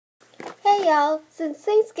Hey y'all, since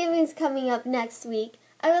Thanksgiving's coming up next week,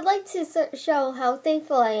 I would like to show how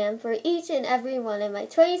thankful I am for each and every one of my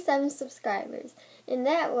 27 subscribers. In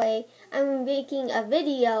that way, I'm making a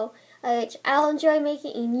video which I'll enjoy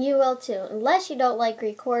making and you will too. Unless you don't like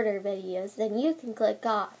recorder videos, then you can click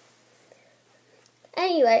off.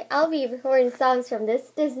 Anyway, I'll be recording songs from this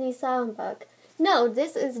Disney songbook. No,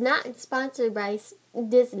 this is not sponsored by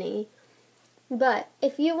Disney, but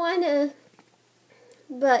if you want to...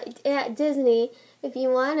 But at Disney, if you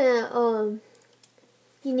wanna,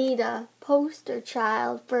 you need a poster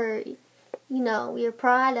child for, your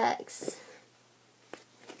products.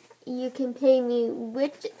 You can pay me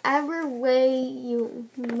whichever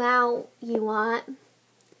amount you want.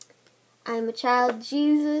 I'm a child of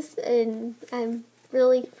Jesus, and I'm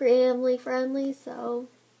really family friendly. So,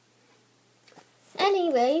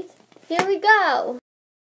 anyways, here we go.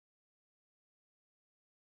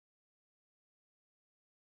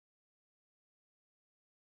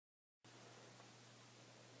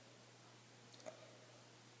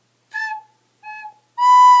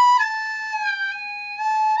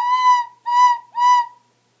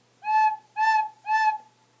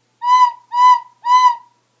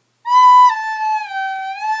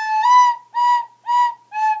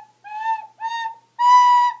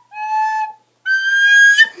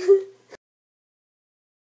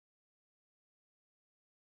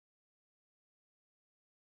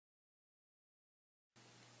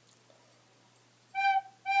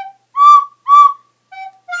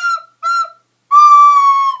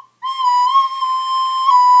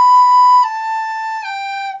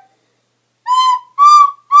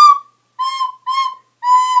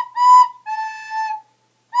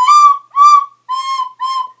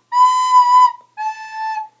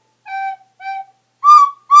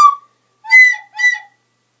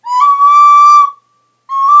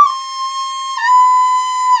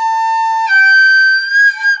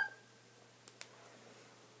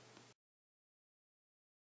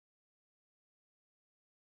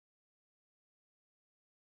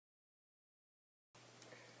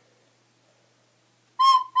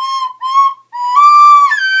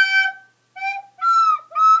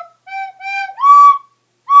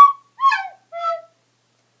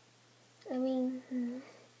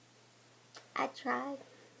 I tried.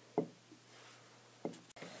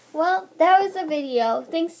 Well, that was a video.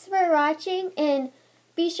 Thanks for watching, and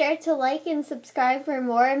be sure to like and subscribe for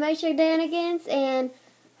more of my shenanigans, and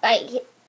bye.